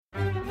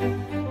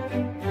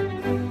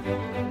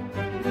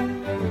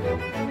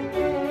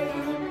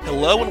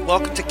Hello and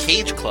welcome to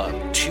Cage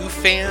Club. 2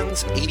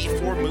 fans,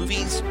 84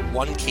 movies,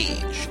 1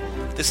 cage.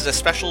 This is a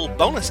special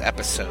bonus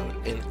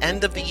episode, an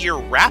end-of-the-year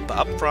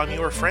wrap-up from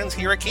your friends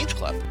here at Cage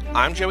Club.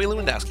 I'm Joey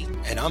Lewandowski.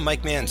 And I'm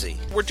Mike Manzi.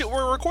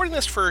 We're recording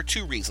this for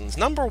 2 reasons.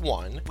 Number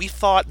 1, we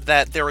thought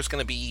that there was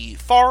going to be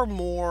far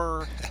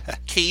more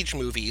Cage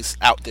movies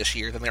out this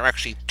year than there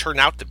actually turned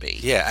out to be.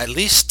 Yeah, at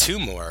least 2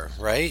 more,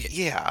 right?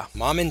 Yeah.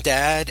 Mom and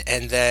Dad,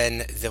 and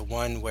then the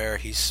one where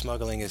he's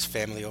smuggling his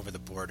family over the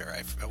border.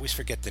 I always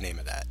forget the name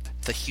of that.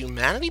 The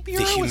Humanity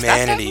Bureau? The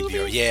Humanity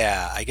Bureau,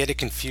 yeah. I get it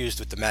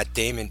confused with the Matt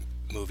Damon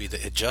movie,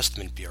 The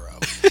Adjustment Bureau.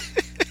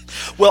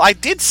 Well, I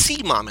did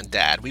see Mom and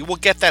Dad. We will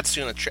get that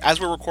soon. As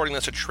we're recording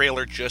this, a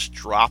trailer just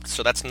dropped,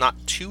 so that's not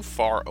too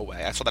far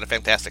away. I saw that at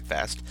Fantastic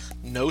Fest.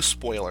 No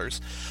spoilers.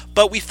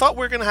 But we thought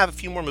we were going to have a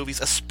few more movies,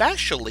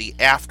 especially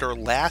after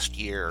last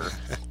year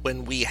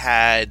when we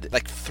had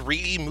like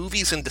 3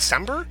 movies in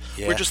December.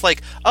 Yeah. We're just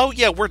like, oh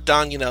yeah, we're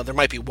done. You know, there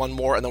might be one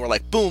more. And then we're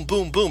like, boom,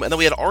 boom, boom. And then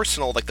we had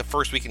Arsenal like the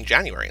first week in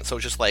January. And so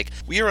it's just like,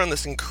 we are on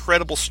this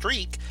incredible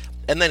streak.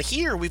 And then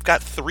here, we've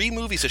got 3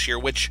 movies this year,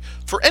 which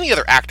for any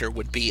other actor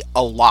would be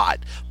a lot.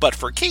 But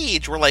for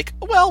Cage, we're like,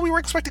 well, we were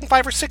expecting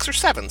 5 or 6 or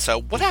 7,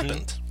 so what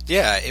happened?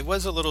 Yeah, it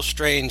was a little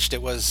strange.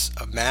 It was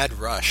a mad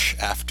rush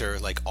after,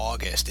 like,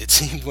 August. It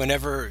seemed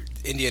whenever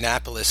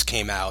Indianapolis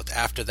came out,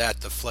 after that,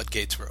 the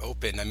floodgates were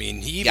open. I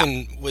mean, he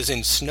even was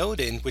in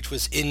Snowden, which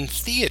was in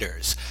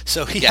theaters.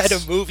 So he had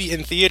a movie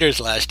in theaters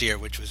last year,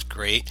 which was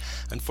great.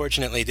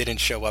 Unfortunately, it didn't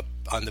show up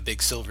on the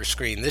big silver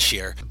screen this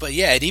year. But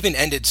yeah, it even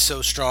ended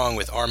so strong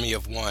with Army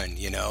of One,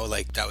 you know?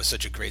 Like, that was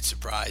such a great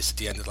surprise at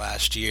the end of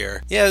last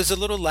year. Yeah, it was a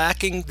little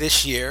lacking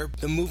this year.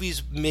 The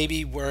movies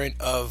maybe weren't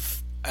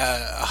of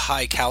a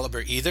high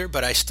caliber either,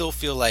 but I still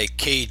feel like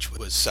Cage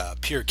was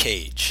pure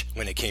Cage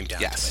when it came down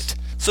to it.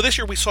 So this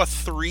year we saw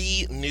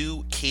 3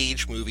 new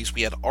Cage movies.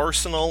 We had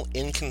Arsenal,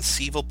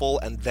 Inconceivable,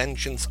 and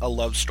Vengeance, A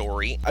Love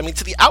Story. I mean,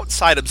 to the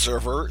outside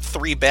observer,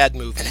 3 bad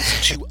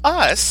movies. To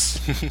us,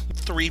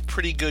 3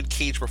 pretty good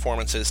Cage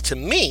performances. To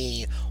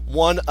me,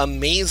 1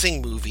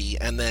 amazing movie,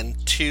 and then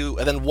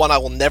 1 I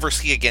will never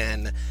see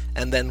again,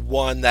 and then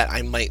 1 that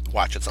I might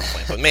watch at some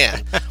point. But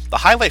man, the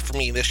highlight for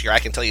me this year, I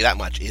can tell you that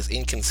much, is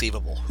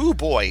Inconceivable. Hoo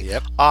boy,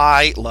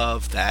 I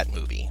love that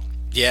movie.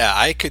 Yeah,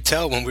 I could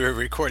tell when we were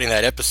recording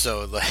that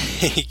episode,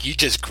 like, you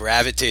just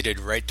gravitated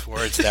right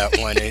towards that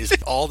one.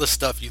 It's all the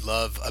stuff you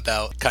love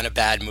about kind of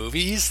bad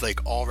movies, like,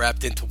 all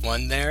wrapped into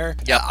one there.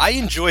 Yeah, I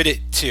enjoyed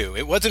it, too.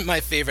 It wasn't my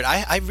favorite.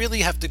 I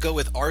really have to go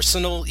with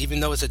Arsenal, even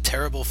though it's a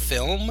terrible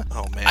film.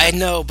 Oh, man. I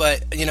know,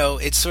 but, you know,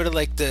 it's sort of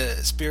like the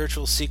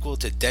spiritual sequel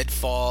to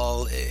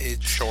Deadfall.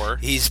 Sure.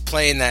 He's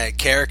playing that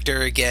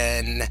character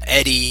again,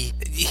 Eddie.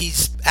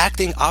 He's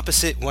acting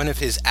opposite one of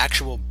his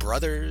actual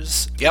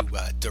brothers who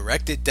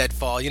directed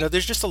Deadfall. You know,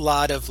 there's just a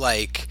lot of,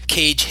 like,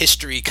 Cage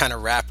history kind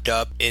of wrapped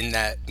up in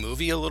that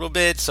movie a little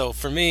bit. So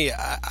for me,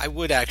 I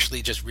would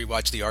actually just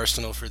rewatch the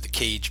Arsenal for the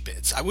Cage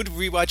bits. I would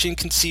rewatch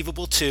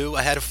Inconceivable too.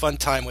 I had a fun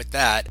time with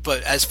that.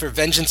 But as for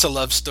Vengeance, A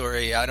Love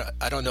Story, I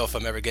don't know if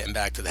I'm ever getting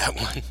back to that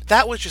one.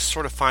 That was just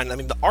sort of fun. I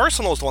mean, the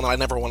Arsenal is the one that I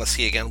never want to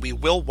see again. We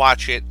will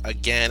watch it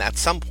again at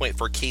some point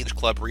for Cage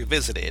Club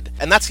Revisited.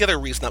 And that's the other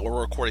reason that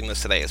we're recording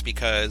this today, is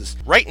because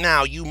right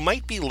now you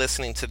might be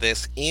listening to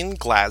this in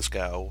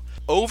Glasgow.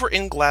 Over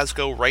in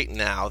Glasgow right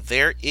now,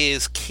 there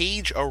is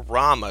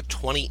Cage-A-Rama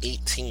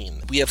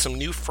 2018. We have some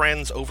new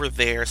friends over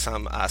there,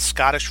 some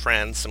Scottish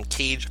friends, some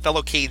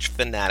fellow Cage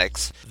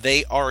fanatics.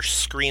 They are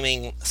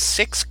screening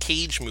 6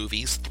 Cage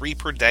movies, 3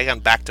 per day on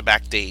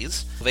back-to-back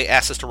days. They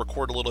asked us to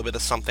record a little bit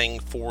of something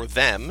for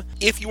them.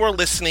 If you are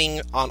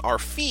listening on our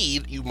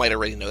feed, you might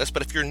already know this,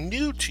 but if you're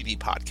new to the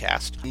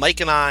podcast, Mike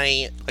and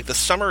I, like the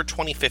summer of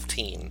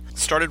 2015,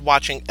 started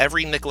watching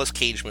every Nicolas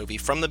Cage movie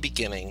from the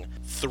beginning,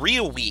 3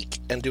 a week,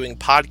 and doing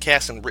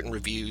podcasts and written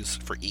reviews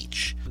for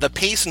each. The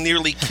pace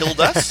nearly killed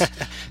us,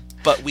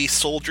 but we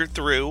soldiered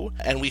through,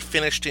 and we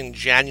finished in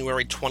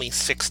January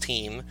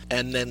 2016.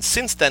 And then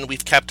since then,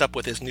 we've kept up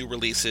with his new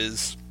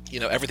releases. You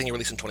know, everything he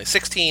released in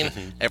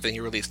 2016, everything he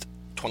released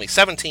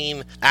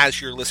 2017. As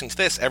you're listening to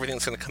this,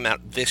 everything's going to come out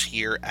this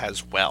year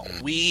as well.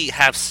 We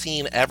have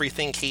seen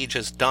everything Cage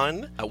has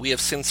done. We have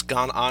since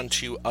gone on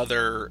to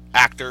other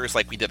actors,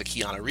 like we did a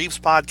Keanu Reeves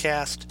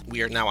podcast.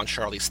 We are now on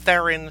Charlize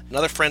Theron,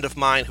 another friend of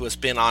mine who was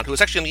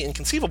actually on the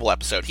Inconceivable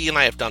episode. He and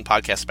I have done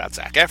podcasts about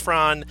Zac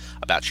Efron,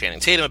 about Channing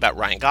Tatum, about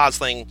Ryan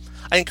Gosling.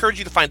 I encourage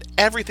you to find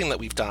everything that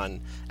we've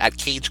done at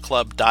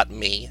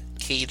cageclub.me,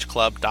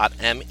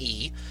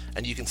 cageclub.me,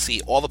 and you can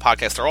see all the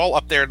podcasts. They're all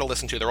up there to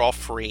listen to. They're all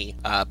free.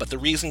 But the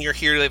reason you're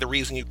here today, the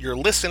reason you're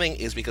listening,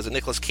 is because of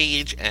Nicolas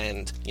Cage.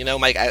 And, you know,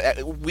 Mike,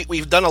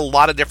 we've done a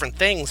lot of different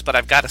things, but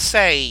I've got to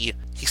say,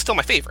 he's still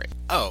my favorite.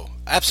 Oh,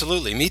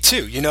 absolutely. Me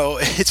too. You know,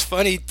 it's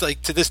funny,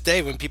 like, to this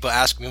day, when people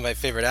ask me my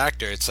favorite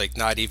actor, it's like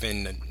not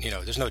even, you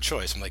know, there's no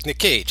choice. I'm like, Nick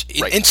Cage.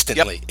 Right.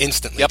 Instantly.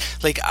 Yep.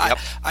 Like,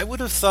 I would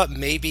have thought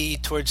maybe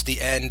towards the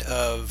end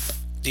of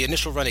the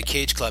initial run at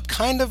Cage Club,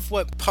 kind of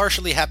what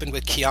partially happened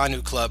with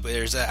Keanu Club.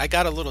 I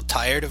got a little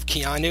tired of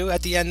Keanu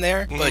at the end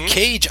there, but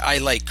Cage, I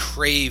like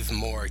crave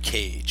more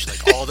Cage,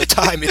 like all the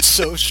time. It's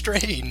so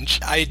strange.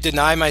 I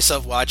deny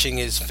myself watching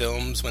his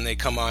films when they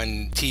come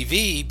on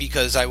TV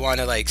because I want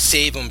to like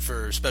save them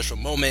for special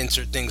moments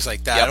or things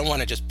like that. I don't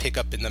want to just pick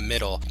up in the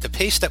middle. The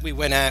pace that we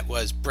went at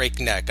was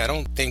breakneck. I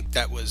don't think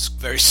that was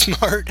very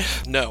smart.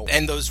 No.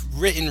 And those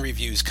written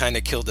reviews kind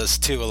of killed us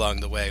too along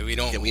the way.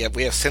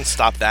 We have since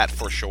stopped that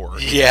for sure.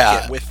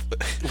 Yeah.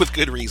 With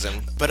good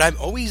reason. But I'm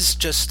always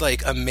just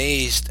like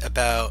amazed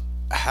about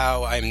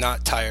how I'm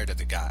not tired of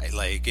the guy.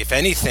 Like, if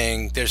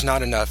anything, there's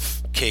not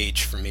enough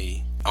Cage for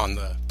me on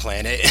the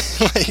planet.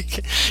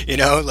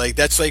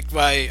 That's like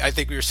why I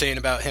think we were saying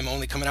about him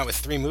only coming out with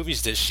 3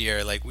 movies this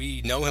year. Like,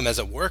 we know him as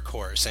a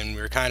workhorse, and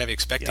we were kind of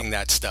expecting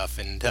that stuff.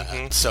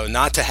 And so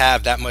not to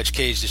have that much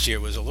Cage this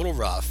year was a little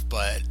rough,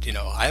 but,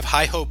 I have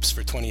high hopes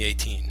for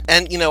 2018.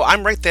 And,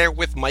 I'm right there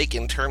with Mike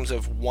in terms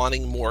of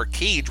wanting more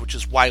Cage, which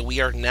is why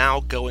we are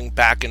now going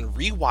back and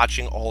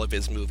rewatching all of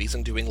his movies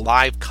and doing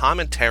live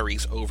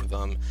commentaries over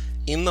them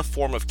in the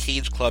form of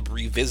Cage Club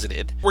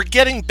Revisited. We're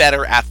getting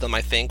better at them,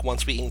 I think,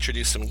 once we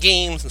introduce some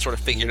games and sort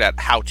of figured out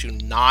how to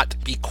not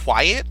be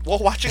quiet while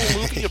watching a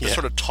movie. You have to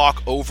sort of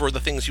talk over the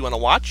things you want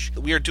to watch.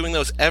 We are doing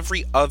those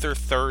every other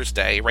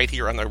Thursday right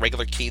here on the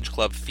regular Cage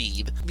Club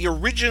feed. The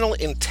original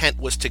intent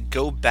was to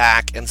go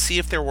back and see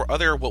if there were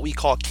other, what we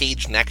call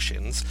Cage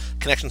connections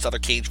to other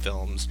Cage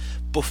films,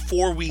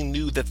 before we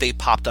knew that they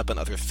popped up in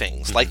other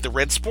things, like the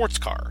red sports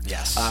car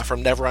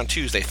from Never on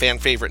Tuesday, fan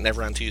favorite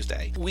Never on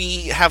Tuesday.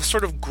 We have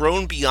sort of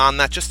grown beyond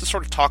that just to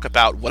sort of talk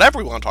about whatever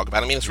we want to talk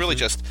about. I mean, it's really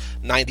just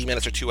 90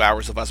 minutes or 2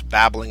 hours of us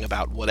babbling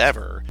about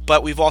whatever.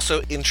 But we've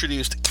also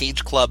introduced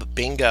Cage Club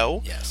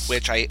Bingo,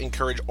 which I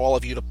encourage all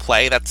of you to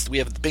play. We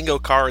have the bingo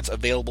cards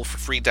available for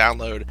free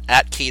download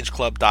at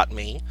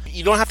cageclub.me.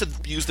 You don't have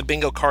to use the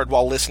bingo card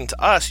while listening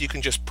to us. You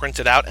can just print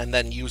it out and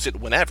then use it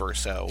whenever.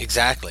 So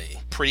exactly.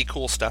 Pretty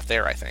cool stuff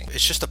there, I think.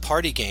 It's just a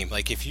party game.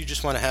 Like, if you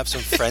just want to have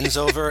some friends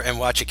over and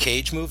watch a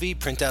Cage movie,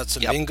 print out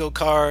some bingo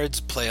cards,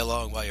 play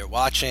along while you're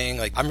watching.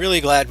 Like, I'm really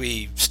glad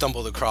we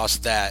stumbled across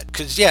that.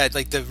 Because,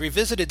 like, the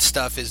revisited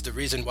stuff is the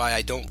reason why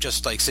I don't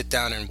just, like, sit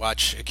down and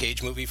watch a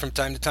Cage movie from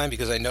time to time,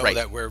 because I know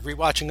that we're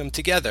rewatching them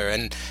together.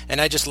 And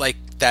I just like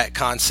that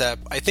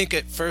concept. I think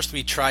at first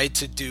we tried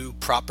to do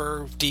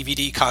proper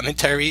DVD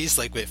commentaries,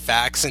 like with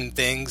facts and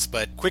things,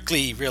 but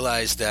quickly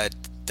realized that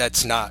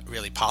that's not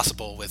really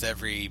possible with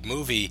every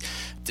movie.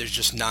 There's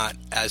just not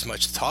as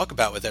much to talk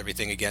about with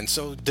everything again.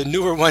 So the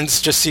newer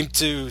ones just seem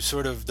to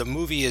sort of, the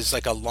movie is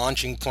like a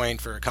launching point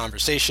for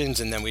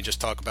conversations, and then we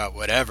just talk about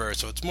whatever.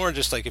 So it's more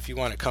just like if you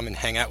want to come and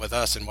hang out with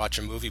us and watch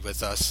a movie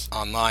with us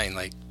online,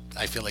 like,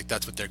 I feel like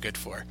that's what they're good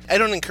for. I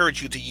don't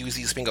encourage you to use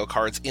these bingo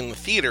cards in the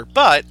theater,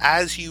 but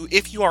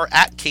if you are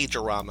at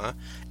Cagerama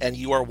and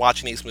you are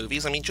watching these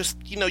movies, I mean, just,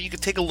 you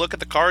could take a look at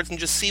the cards and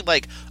just see,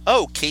 like,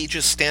 oh, Cage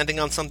is standing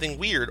on something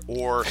weird,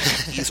 or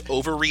he's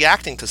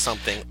overreacting to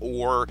something,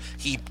 or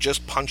he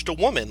just punched a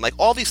woman. Like,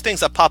 all these things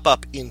that pop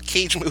up in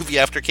Cage movie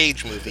after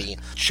Cage movie.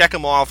 Check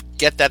them off,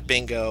 get that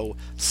bingo,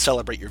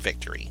 celebrate your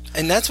victory.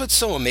 And that's what's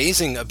so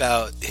amazing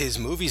about his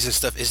movies and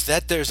stuff, is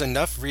that there's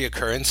enough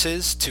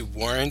reoccurrences to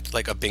warrant,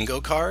 like, a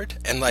bingo card,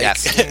 and, like,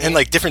 and,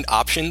 like, different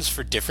options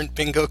for different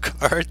bingo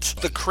cards.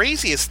 The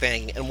craziest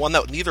thing, and one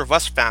that neither of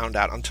us found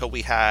out until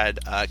we had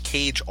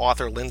Cage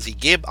author Lindsay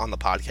Gibb on the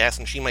podcast,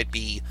 and she might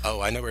be...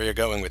 Oh, I know where you're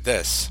going with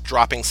this.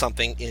 ...dropping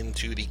something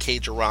into the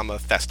Cagerama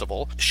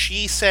Festival.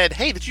 She said,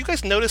 hey, did you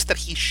guys notice that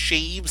he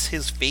shaves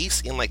his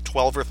face in like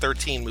 12 or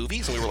 13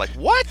 movies? And we were like,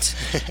 what?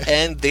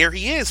 And there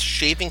he is,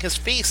 shaving his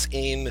face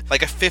in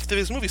like a fifth of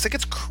his movies. Like,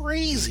 it's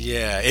crazy.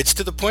 Yeah, it's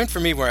to the point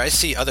for me where I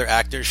see other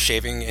actors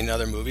shaving in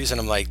other movies,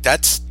 and I'm like,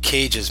 that's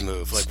Cage's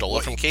move. Like, stole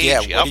it from Cage. Yeah,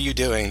 what are you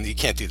doing? You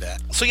can't do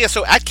that. So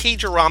at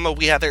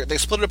Cagerama, they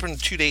split it up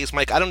into 2 days.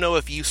 Mike, I don't know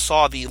if you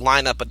saw the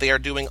lineup, but they are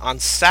doing on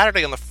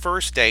Saturday, on the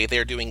first day,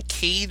 they're doing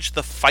Cage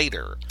the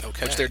Fighter,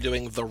 which they're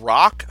doing The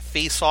Rock,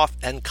 Face Off,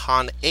 and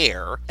Con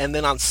Air. And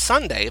then on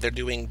Sunday, they're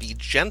doing the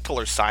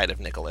gentler side of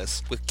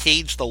Nicholas with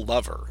Cage the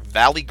Lover,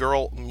 Valley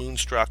Girl,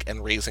 Moonstruck,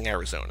 and Raising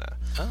Arizona.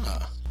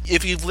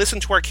 If you've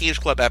listened to our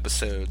Cage Club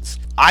episodes,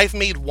 I've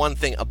made one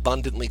thing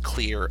abundantly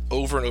clear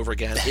over and over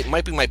again. It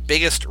might be my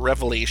biggest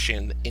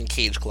revelation in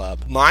Cage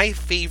Club. My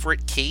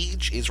favorite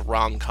Cage is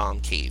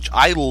rom-com Cage.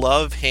 I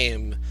love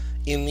him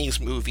in these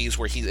movies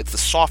where it's the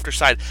softer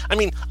side. I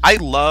mean, I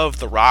love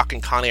The Rock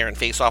and Con Air and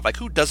Face Off. Like,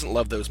 who doesn't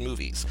love those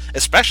movies?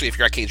 Especially if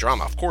you're at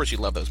Cagerama. Of course you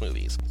love those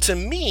movies. To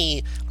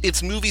me,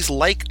 it's movies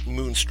like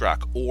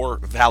Moonstruck or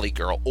Valley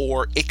Girl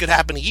or It Could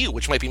Happen to You,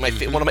 which might be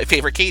one of my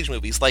favorite Cage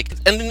movies. Like,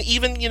 and then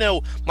even,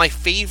 my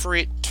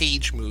favorite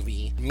Cage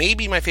movie,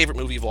 maybe my favorite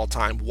movie of all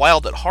time,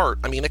 Wild at Heart.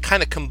 I mean, it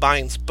kind of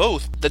combines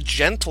both the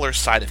gentler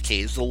side of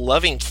Cage, the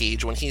loving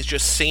Cage, when he's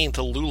just singing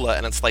to Lula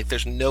and it's like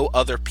there's no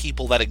other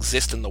people that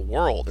exist in the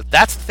world.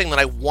 That's the thing that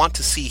I want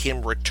to see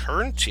him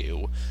return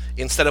to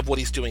instead of what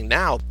he's doing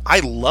now. I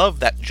love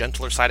that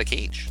gentler side of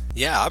Cage.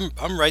 Yeah,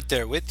 I'm right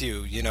there with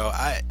you. You know,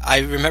 I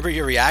remember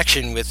your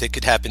reaction with It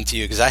Could Happen to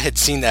You, because I had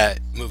seen that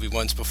movie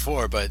once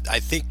before, but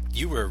I think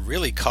you were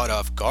really caught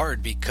off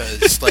guard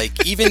because,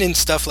 like, even in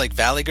stuff like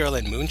Valley Girl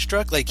and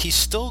Moonstruck, like, he's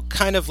still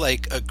kind of,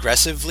 like,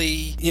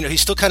 aggressively, you know,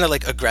 he's still kind of,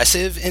 like,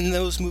 aggressive in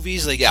those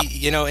movies. Like, yeah.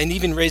 you know, and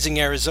even Raising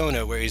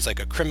Arizona, where he's, like,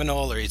 a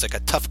criminal or he's, like,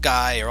 a tough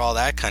guy or all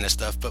that kind of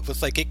stuff. But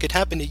with, like, It Could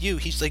Happen to You,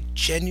 he's, like,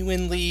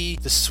 genuinely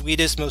the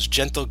sweetest, most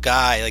gentle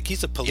guy. Like,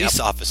 he's a police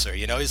officer,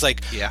 you know? He's,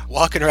 like,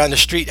 walking around the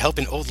street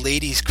helping old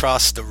ladies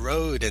cross the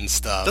road and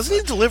stuff. Doesn't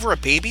he deliver a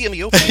baby in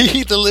the opening?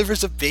 He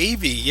delivers a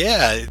baby,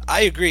 yeah.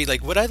 I agree.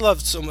 Like, what I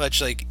love so much,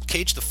 like,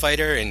 Cage the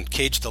Fighter and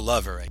Cage the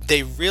Lover,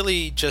 they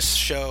really just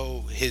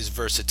show his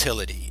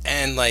versatility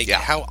and, like,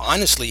 how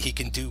honestly he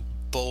can do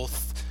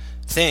both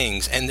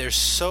things, and they're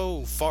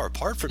so far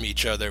apart from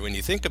each other when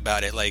you think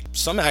about it. Like,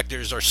 some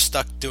actors are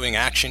stuck doing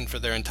action for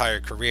their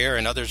entire career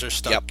and others are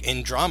stuck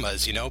in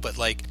dramas, you know, but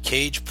like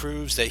Cage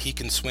proves that he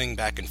can swing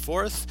back and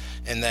forth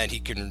and that he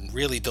can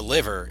really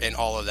deliver in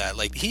all of that.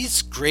 Like,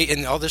 he's great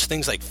in all those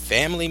things like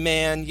Family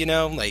Man, you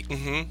know, like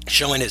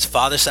showing his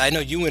father side. I know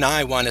you and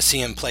I want to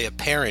see him play a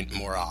parent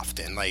more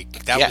often.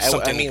 Like, that was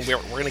something. I mean, we're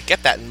going to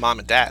get that in Mom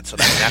and Dad, so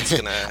that's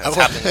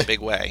happening in a big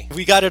way.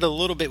 We got it a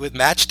little bit with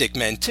Matchstick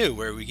Men too,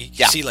 where we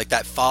see like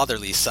that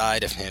fatherly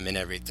side of him and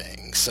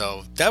everything.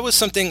 So that was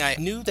something I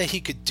knew that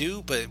he could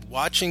do, but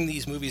watching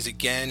these movies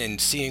again and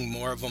seeing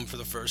more of them for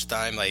the first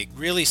time, like,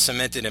 really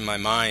cemented in my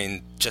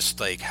mind just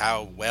like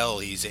how well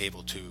he's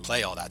able to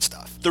play all that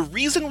stuff. The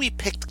reason we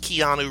picked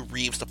Keanu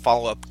Reeves to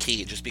follow up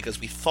Cage is because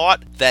we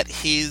thought that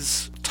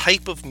his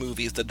type of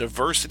movies, the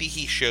diversity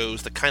he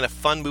shows, the kind of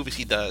fun movies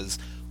he does,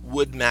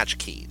 would match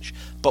Cage.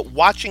 But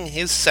watching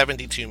his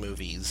 72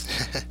 movies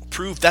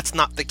proved that's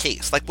not the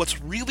case. Like,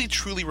 what's really,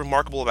 truly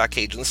remarkable about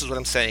Cage, and this is what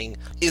I'm saying,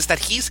 is that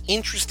he's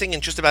interesting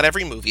in just about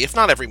every movie, if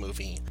not every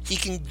movie. He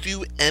can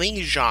do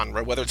any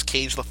genre, whether it's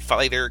Cage the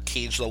Fighter,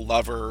 Cage the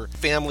Lover,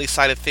 family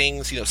side of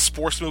things, you know,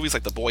 sports movies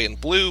like The Boy in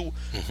Blue,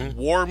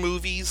 war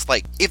movies.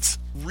 Like, it's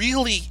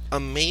really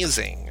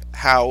amazing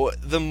how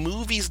the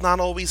movie's not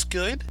always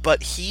good,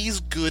 but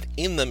he's good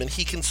in them, and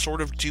he can sort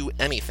of do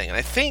anything. And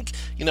I think,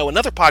 you know,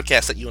 another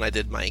podcast that you and I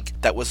did, Mike,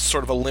 that was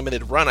sort of a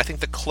limited run, I think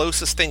the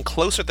closest thing,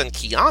 closer than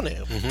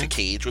Keanu to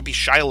Cage, would be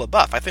Shia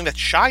LaBeouf. I think that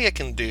Shia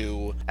can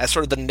do, as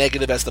sort of the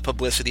negative as the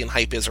publicity and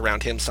hype is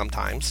around him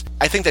sometimes,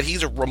 I think that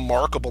he's a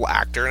remarkable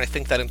actor, and I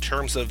think that in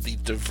terms of the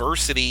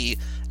diversity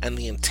and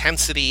the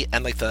intensity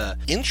and like the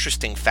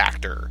interesting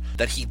factor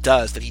that he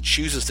does, that he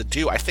chooses to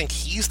do, I think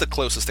he's the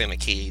closest thing to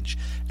Cage.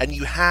 And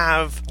you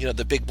have, you know,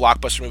 the big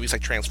blockbuster movies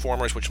like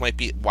Transformers, which might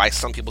be why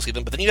some people see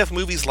them, but then you have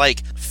movies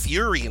like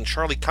Fury and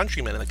Charlie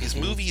Countryman, and like these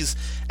movies,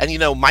 and you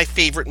know, my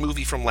favorite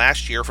movie from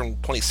last year, from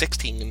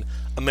 2016,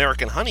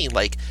 American Honey,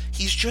 like,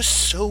 he's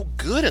just so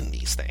good in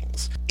these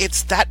things.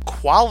 It's that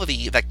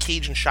quality that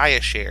Cage and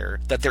Shia share,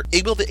 that they're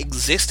able to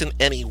exist in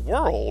any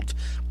world.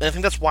 And I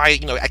think that's why,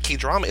 you know, at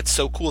K-Drama, it's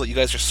so cool that you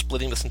guys are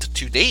splitting this into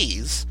 2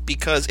 days,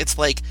 because it's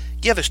like,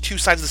 yeah, there's two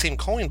sides of the same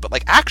coin, but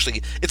like,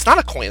 actually, it's not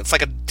a coin, it's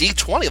like a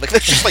D20. Like,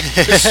 there's just like,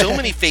 there's so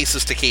many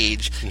faces to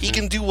Cage, he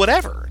can do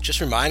whatever.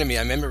 Just reminded me,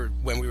 I remember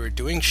when we were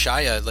doing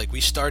Shia, like,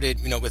 we started,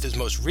 you know, with his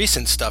most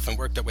recent stuff and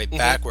worked our way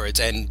backwards,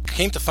 and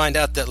came to find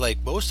out that,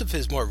 like, most of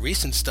his more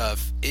recent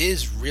stuff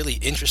is really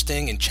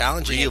interesting and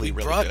challenging. Really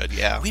good,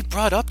 yeah. We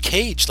brought up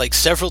Cage, like,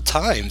 several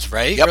times,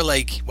 right? Yep. We're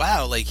like,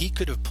 wow, like, he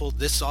could have pulled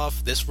this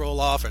off, this roll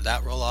off, or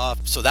that roll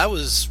off. So that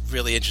was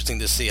really interesting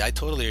to see. I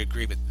totally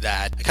agree with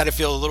that. I kind of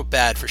feel a little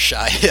bad for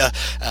Shia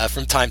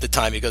from time to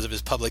time because of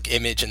his public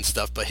image and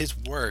stuff, but his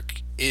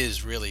work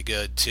is really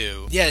good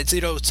too. Yeah, it's, you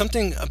know,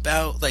 something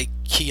about like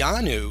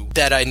Keanu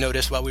that I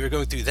noticed while we were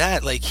going through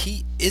that, like,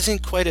 he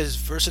isn't quite as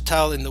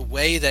versatile in the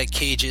way that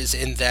Cage is,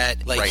 in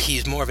that, like,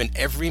 he's more of an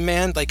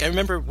everyman. Like, I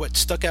remember what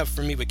stuck out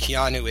for me with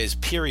Keanu is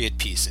period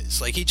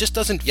pieces. Like, he just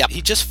doesn't,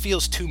 he just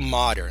feels too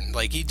modern.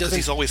 Like, he doesn't,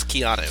 he's always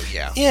Keanu,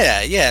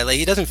 yeah, like,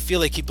 he doesn't feel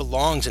like he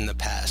belongs in the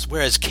past.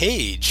 Whereas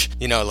Cage,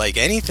 you know, like,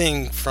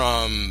 anything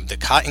from the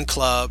Cotton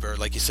Club, or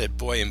like you said,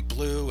 Boy in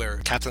Blue,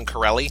 or Captain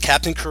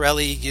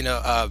Corelli, you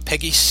know,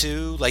 Peggy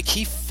Sue, like,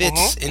 he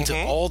fits into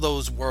all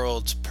those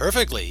worlds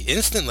perfectly,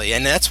 instantly.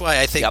 And that's why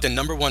I think the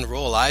number one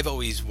role I've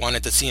always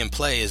wanted to see him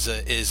play is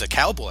a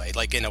cowboy,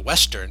 like in a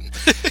Western,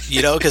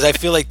 you know, because I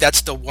feel like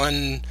that's the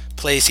one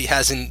place he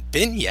hasn't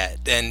been yet,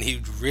 and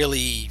he'd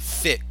really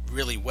fit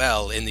really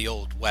well in the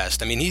Old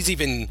West. I mean, he's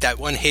even that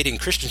one Hayden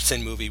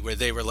Christensen movie where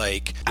they were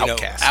like, you know,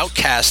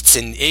 outcasts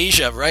in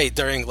Asia, right,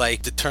 during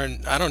like the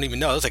turn, I don't even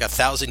know, it was like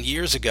 1,000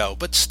 years ago,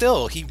 but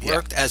still he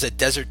worked as a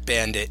desert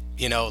bandit,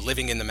 you know,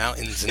 living in the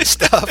mountains and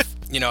stuff.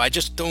 You know, I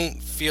just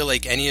don't feel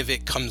like any of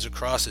it comes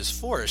across as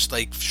forced.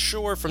 Like,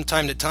 sure, from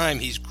time to time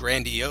he's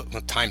grandiose.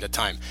 Well, time to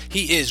time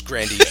he is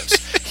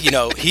grandiose. You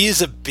know, he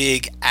is a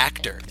big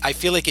actor. I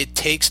feel like it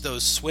takes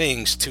those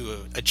swings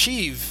to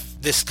achieve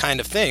this kind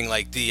of thing,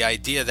 like the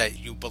idea that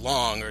you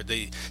belong, or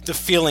the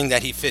feeling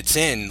that he fits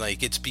in.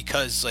 Like, it's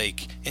because,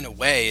 like, in a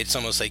way, it's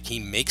almost like he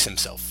makes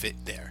himself fit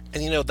there.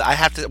 And, you know, I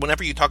have to,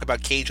 whenever you talk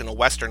about Cage in a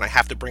Western, I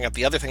have to bring up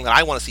the other thing that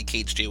I want to see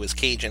Cage do is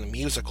Cage in a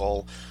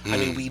musical. I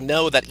mean, we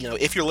know that, you know,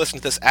 if you're listening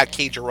to this at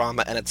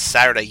Cagerama and it's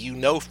Saturday, you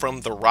know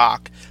from The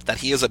Rock that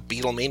he is a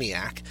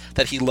Beatlemaniac,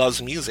 that he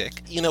loves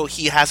music. You know,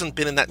 he hasn't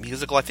been in that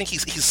musical. I think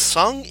he's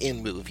sung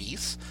in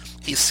movies.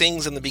 He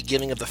sings in the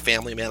beginning of The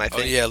Family Man, I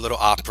think. Oh, yeah, a little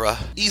opera.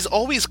 He's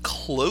always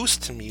close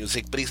to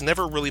music, but he's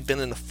never really been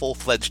in a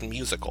full-fledged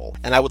musical,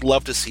 and I would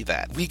love to see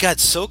that. We got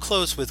so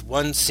close with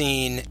one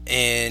scene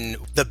in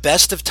The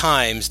Best of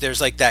Times. There's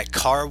like that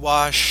car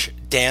wash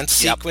dance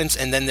sequence,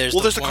 and then there's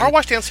the car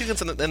wash dance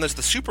sequence, and then there's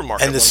the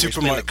supermarket, and the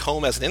supermarket the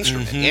comb as an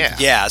instrument.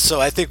 Mm-hmm. Yeah. So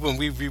I think when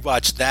we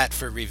rewatched that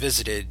for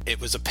Revisited, it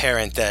was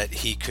apparent that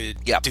he could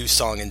do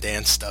song and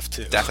dance stuff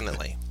too.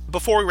 Definitely.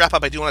 Before we wrap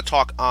up, I do want to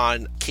talk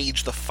on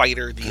Cage the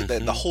Fighter,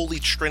 the Holy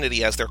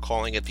Trinity, as they're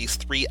calling it, these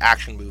 3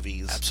 action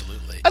movies.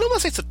 Absolutely. I don't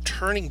want to say it's a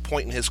turning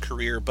point in his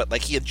career, but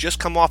like he had just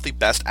come off the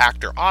Best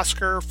Actor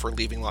Oscar for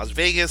Leaving Las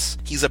Vegas.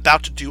 He's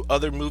about to do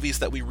other movies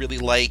that we really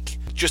like.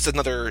 Just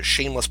another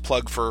shameless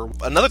plug for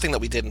another thing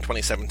that we did in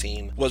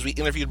 2017 was we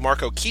interviewed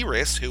Marco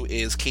Kiris, who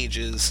is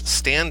Cage's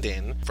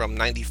stand-in from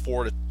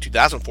 94 to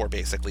 2004,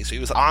 basically. So he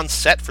was on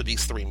set for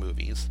these 3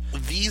 movies.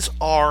 These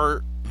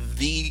are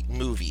the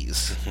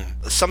movies.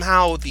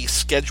 Somehow the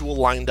schedule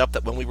lined up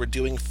that when we were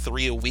doing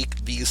 3 a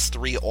week, these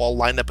 3 all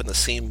lined up in the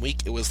same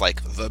week. It was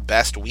like the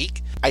best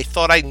week. I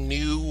thought I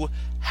knew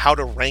how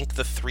to rank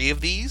the 3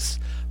 of these,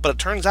 but it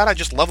turns out I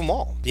just love them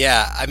all.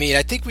 Yeah, I mean,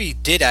 I think we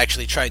did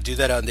actually try and do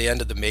that on the end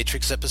of the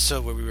Matrix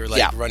episode where we were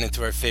like running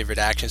through our favorite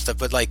action stuff,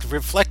 but like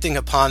reflecting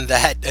upon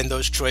that and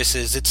those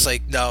choices, it's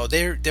like, no,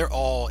 they're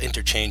all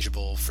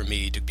interchangeable for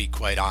me, to be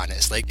quite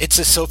honest. Like, it's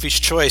a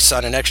Sophie's Choice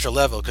on an extra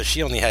level because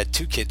she only had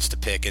 2 kids to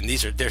pick, and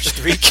there's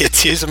 3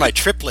 kids. These are my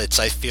triplets,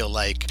 I feel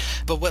like.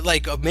 But what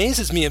like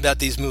amazes me about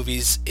these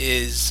movies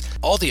is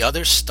all the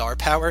other star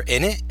power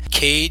in it.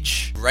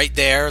 Cage right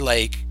there,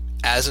 like,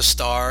 as a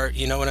star,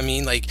 you know what I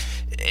mean? Like,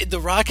 The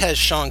Rock has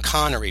Sean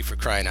Connery, for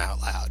crying out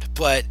loud,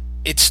 but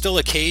it's still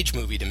a Cage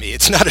movie to me.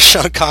 It's not a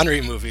Sean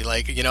Connery movie.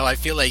 Like, you know, I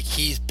feel like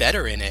he's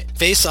better in it.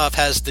 Face Off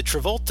has the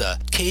Travolta.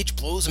 Cage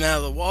blows him out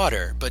of the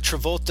water, but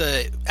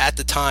Travolta at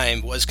the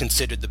time was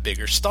considered the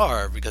bigger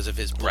star because of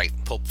his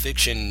Pulp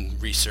Fiction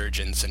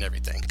resurgence and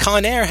everything.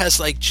 Con Air has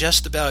like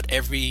just about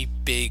every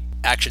big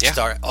action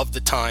star of the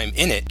time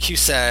in it.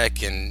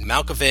 Cusack and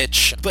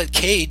Malkovich. But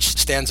Cage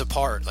stands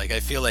apart. Like,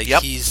 I feel like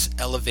he's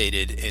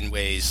elevated in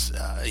ways.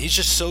 He's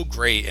just so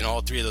great in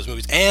all 3 of those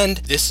movies. And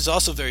this is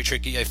also very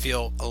tricky. I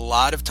feel a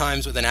lot of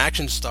times with an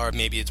action star,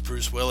 maybe it's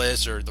Bruce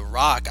Willis or The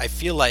Rock, I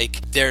feel like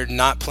they're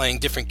not playing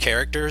different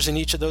characters in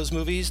each of those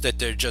movies, that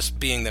they're just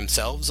being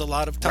themselves a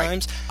lot of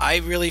times. I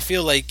really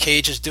feel like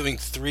Cage is doing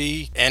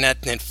 3,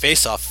 and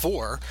Face Off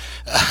 4,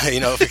 you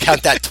know, if you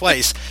count that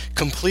twice,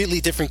 completely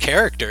different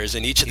characters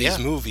in each of these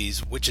movies,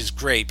 which is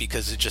great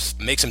because it just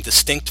makes them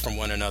distinct from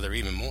one another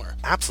even more.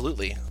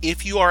 Absolutely.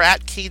 If you are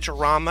at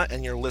Cagerama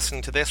and you're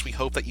listening to this, we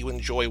hope that you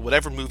enjoy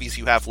whatever movies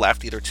you have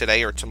left, either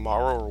today or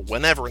tomorrow or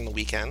whenever in the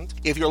weekend.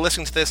 If you're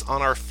listening to this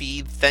on our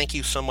feed, thank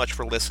you so much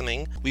for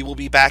listening. We will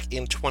be back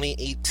in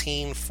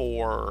 2018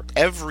 for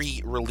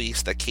every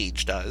release that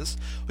Cage does.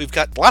 We've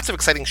got lots of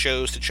exciting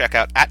shows to check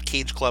out at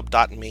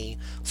cageclub.me,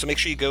 so make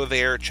sure you go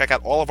there, check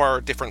out all of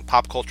our different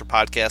pop culture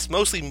podcasts,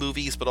 mostly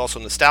movies, but also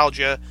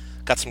nostalgia.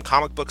 Got some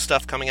comic book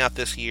stuff coming out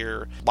this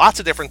year. Lots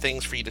of different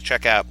things for you to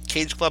check out.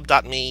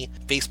 Cageclub.me,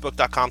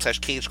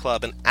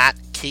 Facebook.com/CageClub, and at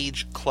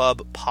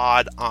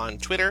CageClubPod on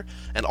Twitter.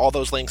 And all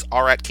those links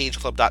are at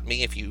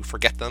CageClub.me if you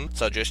forget them,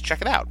 so just check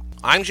it out.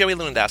 I'm Joey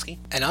Lewandowski.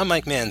 And I'm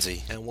Mike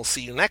Manzi. And we'll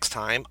see you next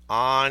time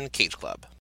on Cage Club.